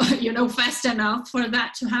 fast enough for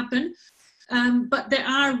that to happen. But there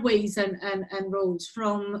are ways and roads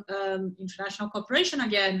from international cooperation,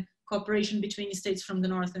 again, cooperation between states from the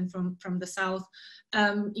north and from the south,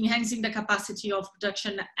 enhancing the capacity of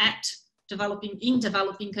production in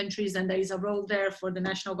developing countries, and there is a role there for the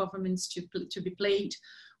national governments to be played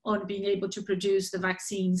on being able to produce the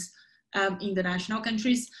vaccines in the national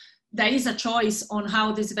countries. There is a choice on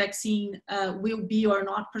how this vaccine will be or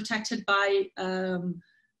not protected by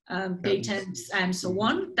patents and so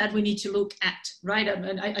on that we need to look at, right?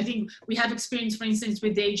 And I think we have experience, for instance,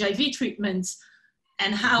 with the HIV treatments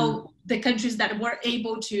and how the countries that were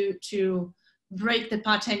able to break the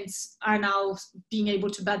patents are now being able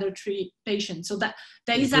to better treat patients. So that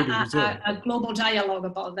there is a global dialogue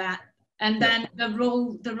about that. And then the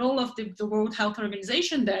role of the World Health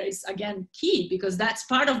Organization there is, again, key, because that's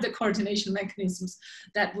part of the coordination mechanisms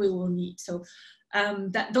that we will need. So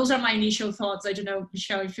those are my initial thoughts. I don't know,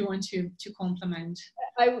 Michelle, if you want to complement.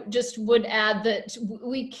 I just would add that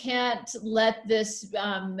we can't let this,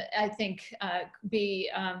 I think,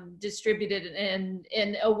 be distributed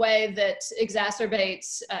in a way that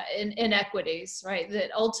exacerbates inequities, right?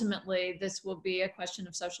 That ultimately this will be a question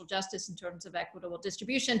of social justice in terms of equitable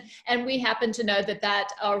distribution. And we happen to know that that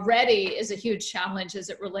already is a huge challenge as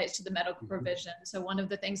it relates to the medical provision. So one of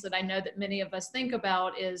the things that I know that many of us think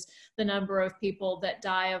about is the number of people that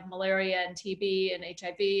die of malaria and TB and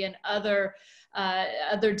HIV and other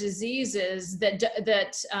diseases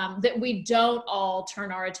that we don't all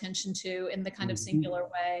turn our attention to in the kind of singular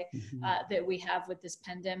way that we have with this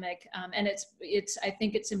pandemic. And I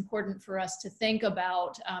think it's important for us to think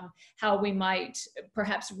about how we might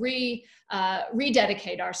perhaps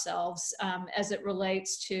rededicate ourselves as it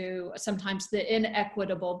relates to sometimes the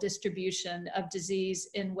inequitable distribution of disease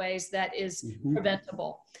in ways that is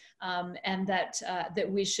preventable. And that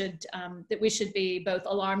we should be both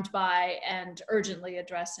alarmed by and urgently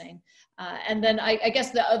addressing. And then I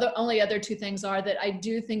guess the only other two things are that I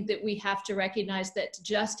do think that we have to recognize that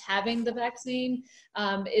just having the vaccine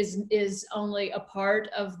is only a part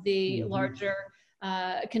of the larger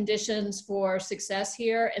conditions for success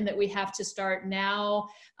here, and that we have to start now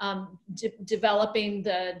developing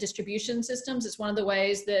the distribution systems. It's one of the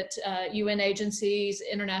ways that UN agencies,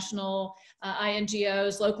 international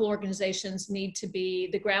INGOs, local organizations need to be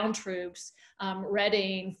the ground troops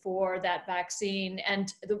readying for that vaccine,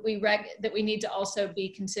 and that we need to also be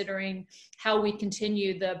considering how we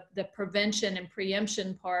continue the prevention and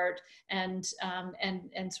preemption part, and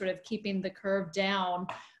sort of keeping the curve down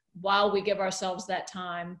while we give ourselves that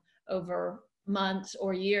time over months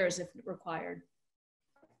or years if required.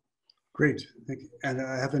 Great, thank you. And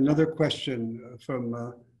I have another question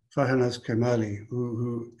from Fahanaz Kamali,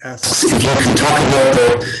 who asks if you can talk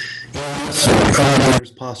about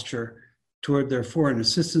the posture toward their foreign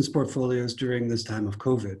assistance portfolios during this time of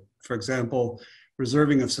COVID. For example,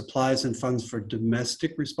 reserving of supplies and funds for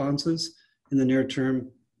domestic responses in the near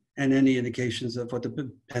term, and any indications of what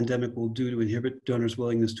the pandemic will do to inhibit donors'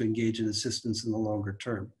 willingness to engage in assistance in the longer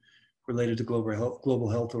term, related to global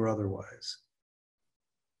health or otherwise.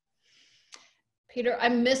 Peter, I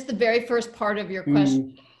missed the very first part of your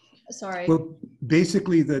question. Sorry. Well,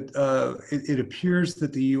 basically that it appears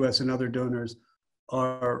that the US and other donors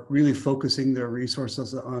are really focusing their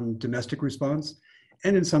resources on domestic response.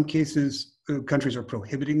 And in some cases, countries are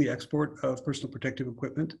prohibiting the export of personal protective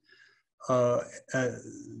equipment.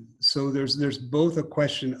 So there's both a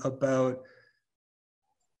question about,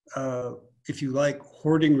 if you like,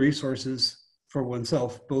 hoarding resources for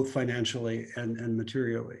oneself, both financially and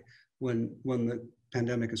materially, when the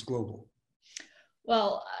pandemic is global.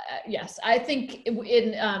 Well, yes, I think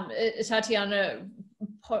Tatiana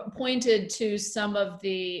pointed to some of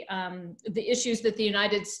the issues that the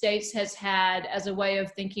United States has had as a way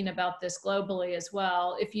of thinking about this globally as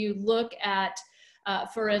well. If you look at,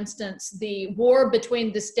 for instance, the war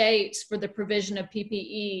between the states for the provision of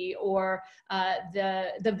PPE or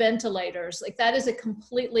the ventilators, like that is a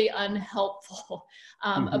completely unhelpful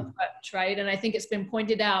approach, right? And I think it's been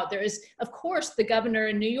pointed out, there is, of course, the governor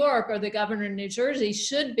in New York or the governor in New Jersey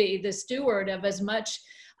should be the steward of as much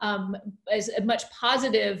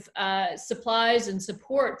positive supplies and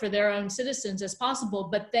support for their own citizens as possible,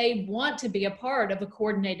 but they want to be a part of a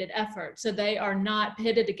coordinated effort. So they are not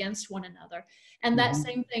pitted against one another. And that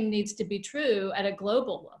same thing needs to be true at a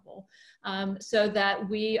global level, so that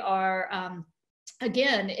we are,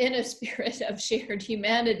 again, in a spirit of shared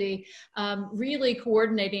humanity, really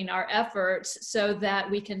coordinating our efforts so that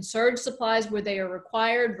we can surge supplies where they are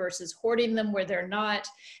required versus hoarding them where they're not,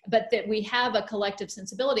 but that we have a collective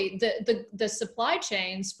sensibility. The supply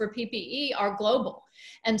chains for PPE are global.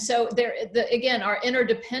 And so again, our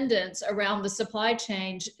interdependence around the supply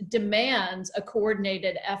chain demands a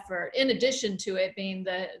coordinated effort, in addition to it being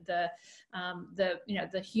the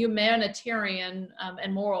humanitarian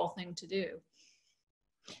and moral thing to do.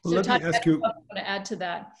 Well, so let Todd, me ask you. I want to add to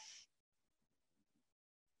that.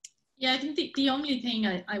 Yeah, I think the only thing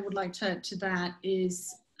I would like to add to that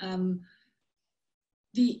is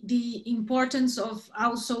the importance of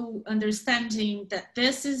also understanding that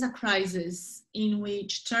this is a crisis in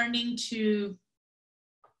which turning to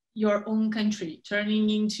your own country, turning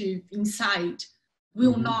into inside,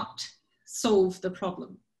 will not solve the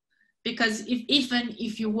problem. Because even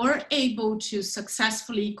if you were able to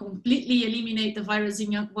successfully, completely eliminate the virus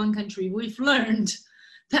in one country, we've learned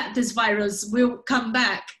that this virus will come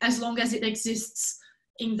back as long as it exists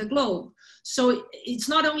in the globe. So it's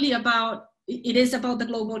not only about, it is about the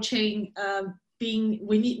global chain and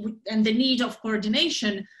the need of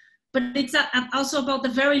coordination, but it's also about the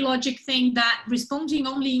very logic thing that responding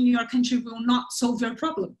only in your country will not solve your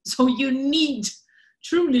problem. So you need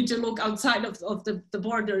truly to look outside of the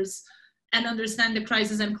borders and understand the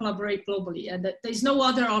crisis and collaborate globally. And that there's no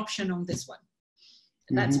other option on this one.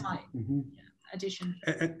 That's my addition.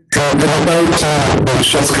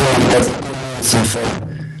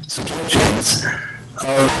 Supply chains.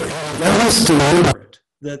 That was deliberate,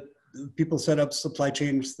 that people set up supply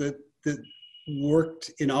chains that worked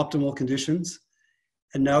in optimal conditions.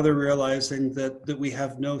 And now they're realizing that we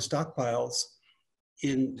have no stockpiles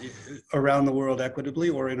around the world equitably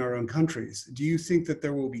or in our own countries. Do you think that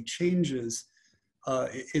there will be changes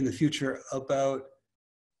in the future about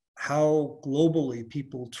how globally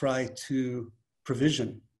people try to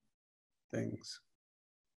provision things?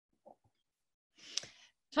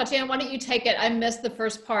 Tatiana, why don't you take it? I missed the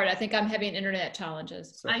first part. I think I'm having internet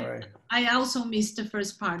challenges. Sorry. I also missed the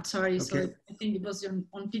first part, sorry. Okay. So I think it was on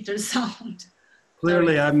Peter's sound.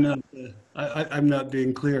 Clearly, I'm not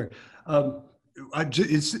being clear.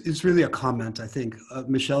 It's really a comment, I think.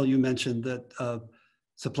 Michelle, you mentioned that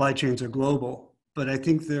supply chains are global, but I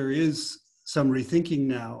think there is some rethinking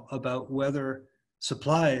now about whether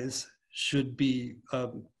supplies should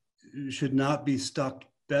not be stocked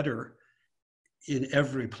better in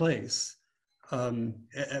every place,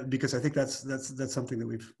 because I think that's something that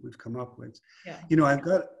we've come up with. Yeah. You know, I've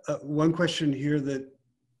got one question here that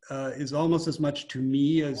is almost as much to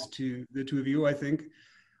me as to the two of you, I think,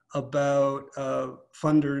 about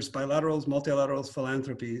funders, bilaterals, multilaterals,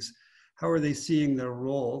 philanthropies. How are they seeing their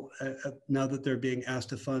role now that they're being asked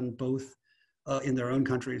to fund both in their own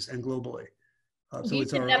countries and globally? So you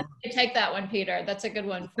it's can our definitely take that one, Peter. That's a good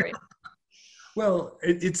one for you. Well,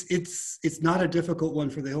 it's not a difficult one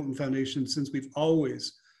for the Hilton Foundation, since we've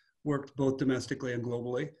always worked both domestically and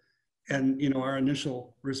globally. And, you know, our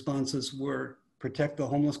initial responses were protect the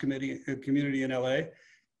homeless community in LA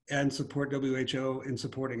and support WHO in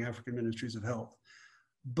supporting African ministries of health.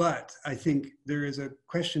 But I think there is a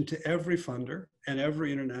question to every funder and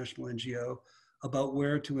every international NGO about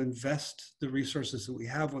where to invest the resources that we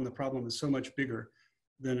have when the problem is so much bigger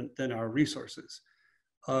than our resources.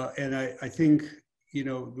 And I think, you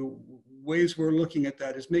know, the ways we're looking at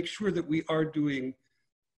that is make sure that we are doing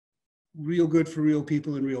real good for real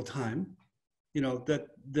people in real time. You know, that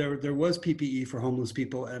there was PPE for homeless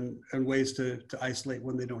people and ways to isolate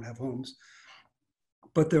when they don't have homes.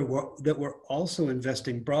 But that we're also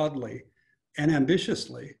investing broadly and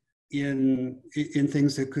ambitiously in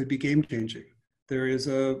things that could be game changing. There is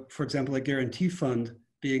for example, a guarantee fund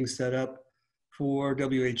being set up for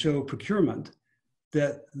WHO procurement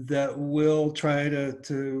that will try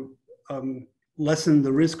to lessen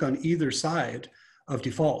the risk on either side of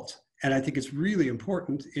default. And I think it's really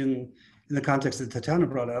important in the context that Tatiana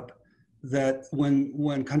brought up, that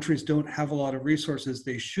when countries don't have a lot of resources,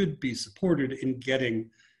 they should be supported in getting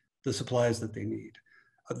the supplies that they need.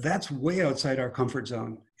 That's way outside our comfort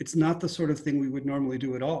zone. It's not the sort of thing we would normally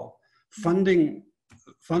do at all. Funding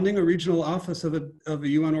a regional office of a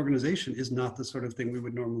UN organization is not the sort of thing we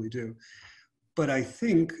would normally do. But I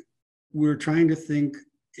think we're trying to think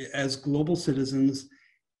as global citizens,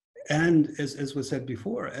 and as was said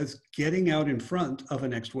before, as getting out in front of a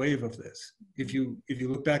next wave of this. If you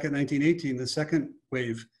look back at 1918, the second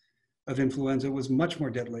wave of influenza was much more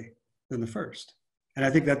deadly than the first. And I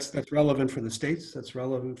think that's relevant for the States, that's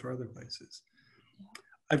relevant for other places.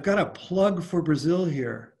 I've got a plug for Brazil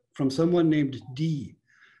here from someone named D,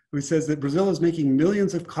 who says that Brazil is making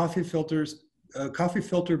millions of coffee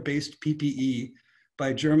filter-based PPE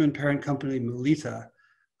by German parent company Melita.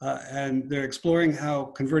 And they're exploring how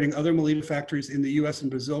converting other Melita factories in the US and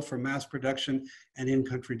Brazil for mass production and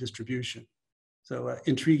in-country distribution. So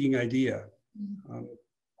intriguing idea.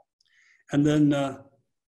 And then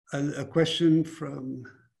a question from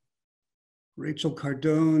Rachel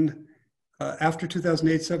Cardone. After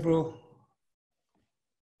 2008, several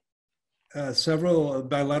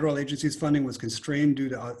bilateral agencies' funding was constrained due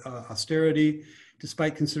to austerity,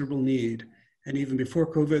 despite considerable need. And even before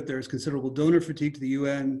COVID, there's considerable donor fatigue to the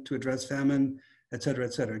UN to address famine, et cetera,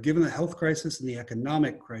 et cetera. Given the health crisis and the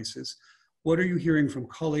economic crisis, what are you hearing from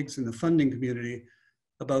colleagues in the funding community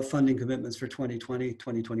about funding commitments for 2020,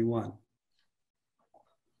 2021?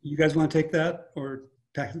 You guys want to take that, or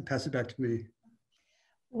pass it back to me.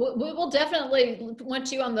 We will definitely want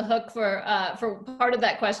you on the hook for part of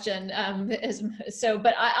that question.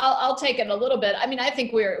 But I'll take it a little bit. I mean, I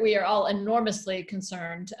think we are all enormously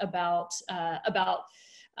concerned about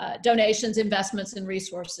donations, investments, and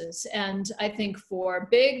resources. And I think for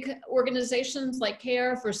big organizations like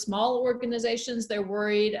CARE, for small organizations, they're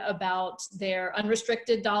worried about their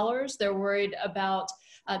unrestricted dollars. They're worried about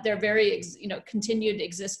their very, continued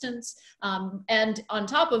existence. And on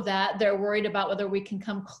top of that, they're worried about whether we can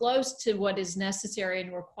come close to what is necessary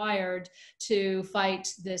and required to fight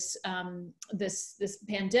this this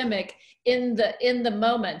pandemic in the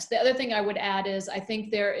moment. The other thing I would add is I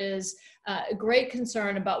think there is a great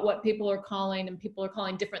concern about what people are calling, and people are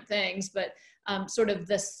calling different things, but sort of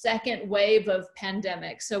the second wave of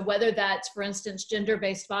pandemic. So whether that's, for instance,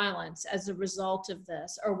 gender-based violence as a result of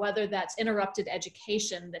this, or whether that's interrupted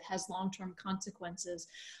education that has long-term consequences.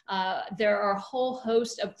 There are a whole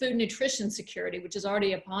host of food nutrition security, which is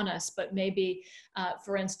already upon us, but maybe,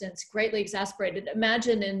 for instance, greatly exacerbated.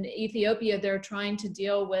 Imagine in Ethiopia,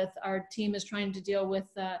 our team is trying to deal with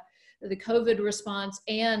the COVID response,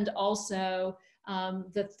 and also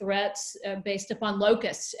the threats based upon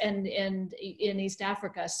locusts and in East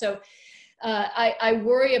Africa. So I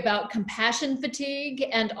worry about compassion fatigue,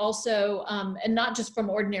 and also, and not just from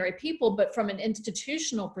ordinary people, but from an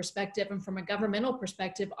institutional perspective and from a governmental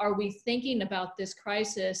perspective. Are we thinking about this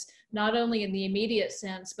crisis, not only in the immediate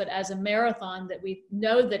sense, but as a marathon that we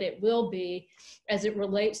know that it will be, as it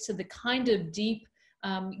relates to the kind of deep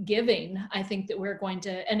giving, I think that we're going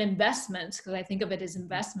to, and investments, because I think of it as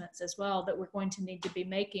investments as well, that we're going to need to be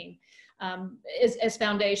making as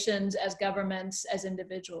foundations, as governments, as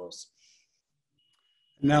individuals.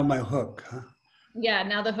 Now my hook, huh? Yeah,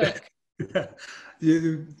 now the hook.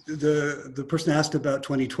 The person asked about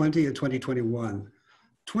 2020 and 2021.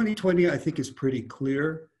 2020, I think, is pretty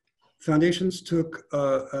clear. Foundations took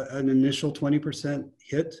an initial 20%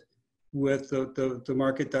 hit with the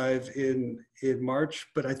market dive in March,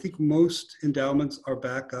 but I think most endowments are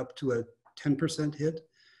back up to a 10% hit.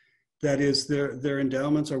 That is, their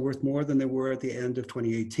endowments are worth more than they were at the end of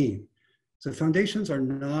 2018. So foundations are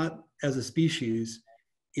not, as a species,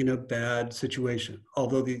 in a bad situation,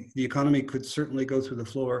 although the economy could certainly go through the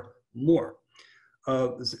floor more.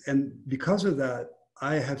 And because of that,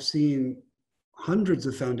 I have seen hundreds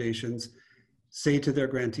of foundations say to their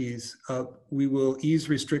grantees, we will ease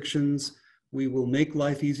restrictions, we will make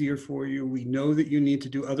life easier for you, we know that you need to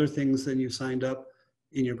do other things than you signed up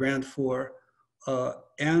in your grant for,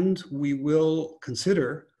 and we will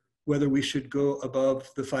consider whether we should go above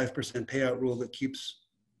the 5% payout rule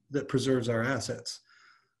that preserves our assets.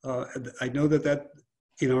 I know that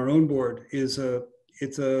in our own board it's a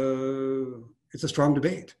strong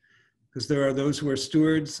debate, because there are those who are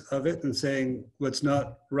stewards of it and saying, let's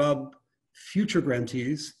not rob future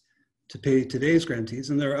grantees to pay today's grantees.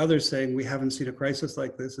 And there are others saying, we haven't seen a crisis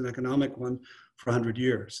like this, an economic one, for 100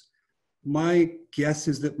 years. My guess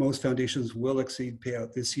is that most foundations will exceed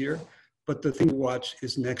payout this year, but the thing to watch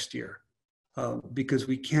is next year, because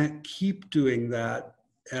we can't keep doing that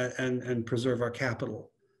and preserve our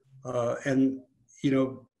capital.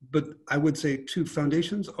 But I would say too,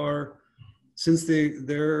 foundations are, since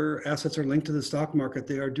their assets are linked to the stock market,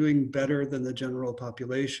 they are doing better than the general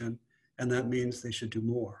population, and that means they should do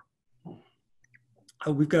more.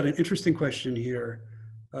 We've got an interesting question here.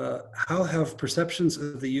 How have perceptions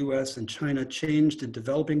of the US and China changed in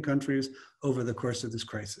developing countries over the course of this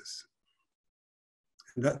crisis?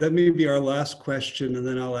 That may be our last question, and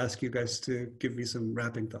then I'll ask you guys to give me some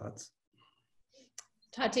wrapping thoughts.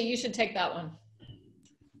 Tati, you should take that one.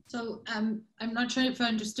 So I'm not sure if I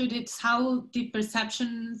understood. It's how the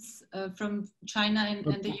perceptions from China and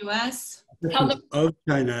the US? Of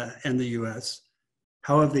China and the US,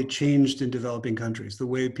 how have they changed in developing countries? The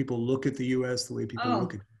way people look at the US, the way people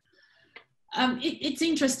look at it's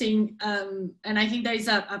interesting, and I think there is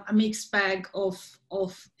a mixed bag of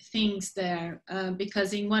things there,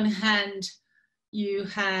 because in one hand, you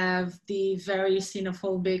have the very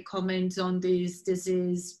xenophobic comments on this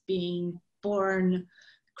disease being born,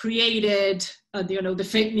 created, the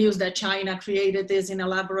fake news that China created this in a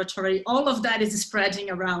laboratory. All of that is spreading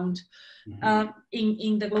around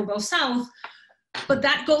in the global south. But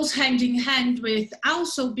that goes hand in hand with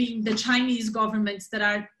also being the Chinese governments that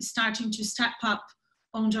are starting to step up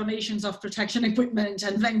on donations of protection equipment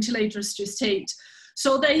and ventilators to state.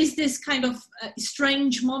 So there is this kind of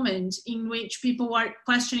strange moment in which people are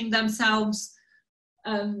questioning themselves,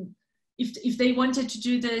 if they wanted to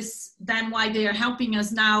do this, then why they are helping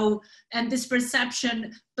us now, and this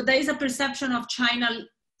perception. But there is a perception of China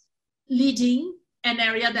leading an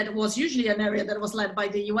area that was usually an area that was led by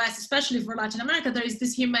the US, especially for Latin America, there is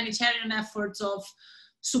this humanitarian efforts of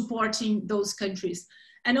supporting those countries.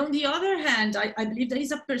 And on the other hand, I believe there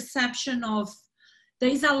is a perception of, there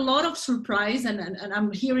is a lot of surprise, and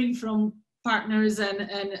I'm hearing from partners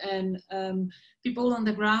and people on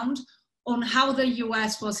the ground on how the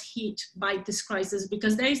US was hit by this crisis,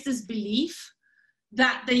 because there is this belief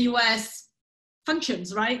that the US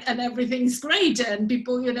functions, right? And everything's great, and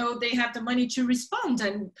people, you know, they have the money to respond,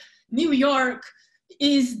 and New York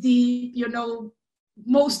is the, you know,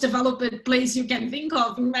 most developed place you can think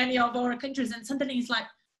of in many of our countries. And suddenly it's like,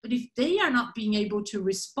 but if they are not being able to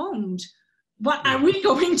respond, what are we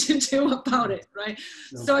going to do about it, right?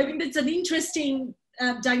 No. So I think it's an interesting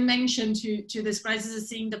dimension to this crisis, is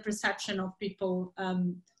seeing the perception of people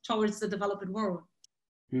towards the developed world.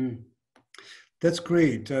 Mm. That's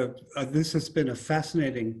great. This has been a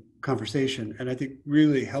fascinating conversation, and I think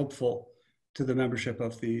really helpful to the membership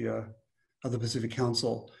of the Pacific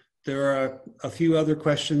Council. There are a few other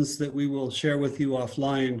questions that we will share with you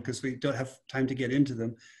offline because we don't have time to get into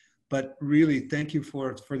them. But really, thank you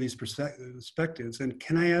for these perspectives. And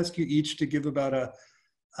can I ask you each to give about a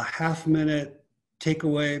half-minute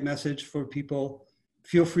takeaway message for people?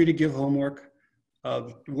 Feel free to give homework.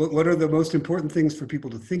 What are the most important things for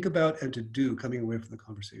people to think about and to do coming away from the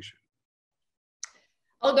conversation?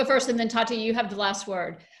 I'll go first, and then Tati, you have the last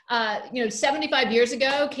word. 75 years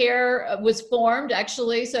ago, CARE was formed,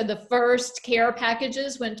 actually. So the first CARE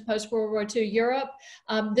packages went to post-World War II Europe.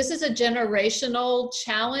 This is a generational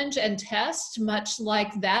challenge and test, much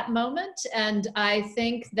like that moment. And I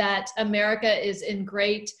think that America is in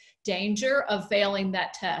great danger of failing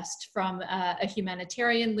that test from a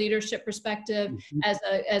humanitarian leadership perspective, mm-hmm.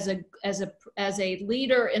 as a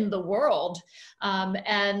leader in the world,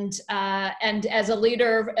 and as a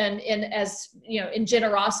leader and in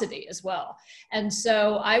generosity as well. And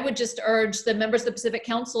so I would just urge the members of the Pacific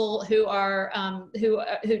Council who are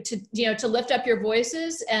to lift up your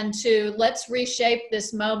voices and to let's reshape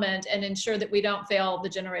this moment and ensure that we don't fail the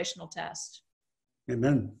generational test.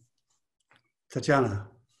 Amen. Tatiana.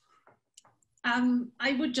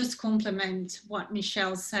 I would just compliment what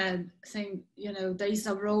Michelle said, saying, there is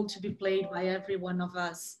a role to be played by every one of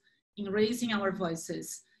us in raising our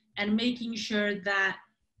voices and making sure that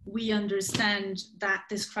we understand that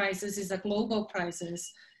this crisis is a global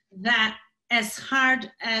crisis, that as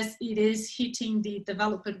hard as it is hitting the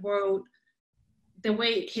developed world, the way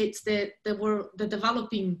it hits the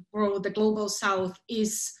developing world, the global south,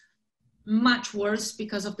 is much worse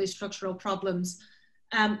because of the structural problems.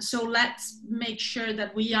 So let's make sure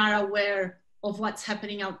that we are aware of what's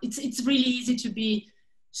happening out. It's really easy to be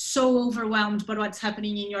so overwhelmed by what's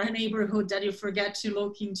happening in your neighborhood that you forget to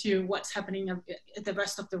look into what's happening at the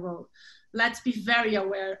rest of the world. Let's be very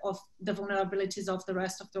aware of the vulnerabilities of the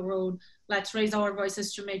rest of the world. Let's raise our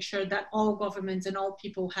voices to make sure that all governments and all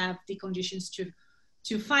people have the conditions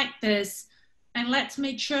to fight this. And let's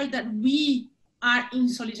make sure that we are in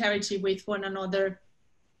solidarity with one another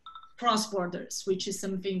cross borders, which is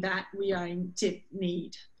something that we are in deep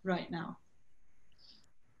need right now.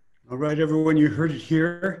 All right, everyone, you heard it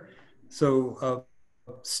here. So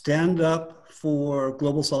stand up for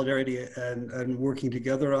global solidarity and working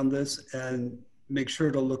together on this, and make sure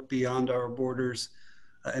to look beyond our borders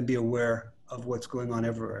and be aware of what's going on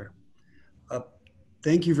everywhere.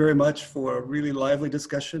 Thank you very much for a really lively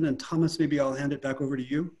discussion. And Thomas, maybe I'll hand it back over to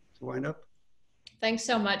you to wind up. Thanks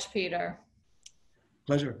so much, Peter.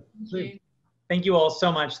 Pleasure. Thank you all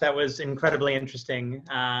so much. That was incredibly interesting.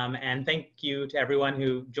 And thank you to everyone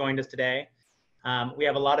who joined us today. We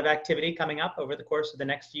have a lot of activity coming up over the course of the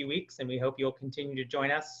next few weeks, and we hope you'll continue to join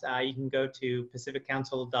us. You can go to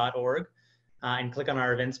pacificcouncil.org and click on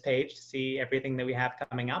our events page to see everything that we have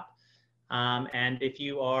coming up. And if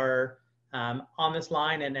you are on this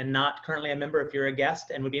line and not currently a member, if you're a guest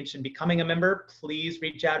and would be interested in becoming a member, please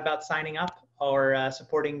reach out about signing up or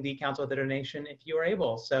supporting the council with a donation if you are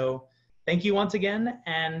able. So thank you once again,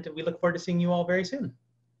 and we look forward to seeing you all very soon.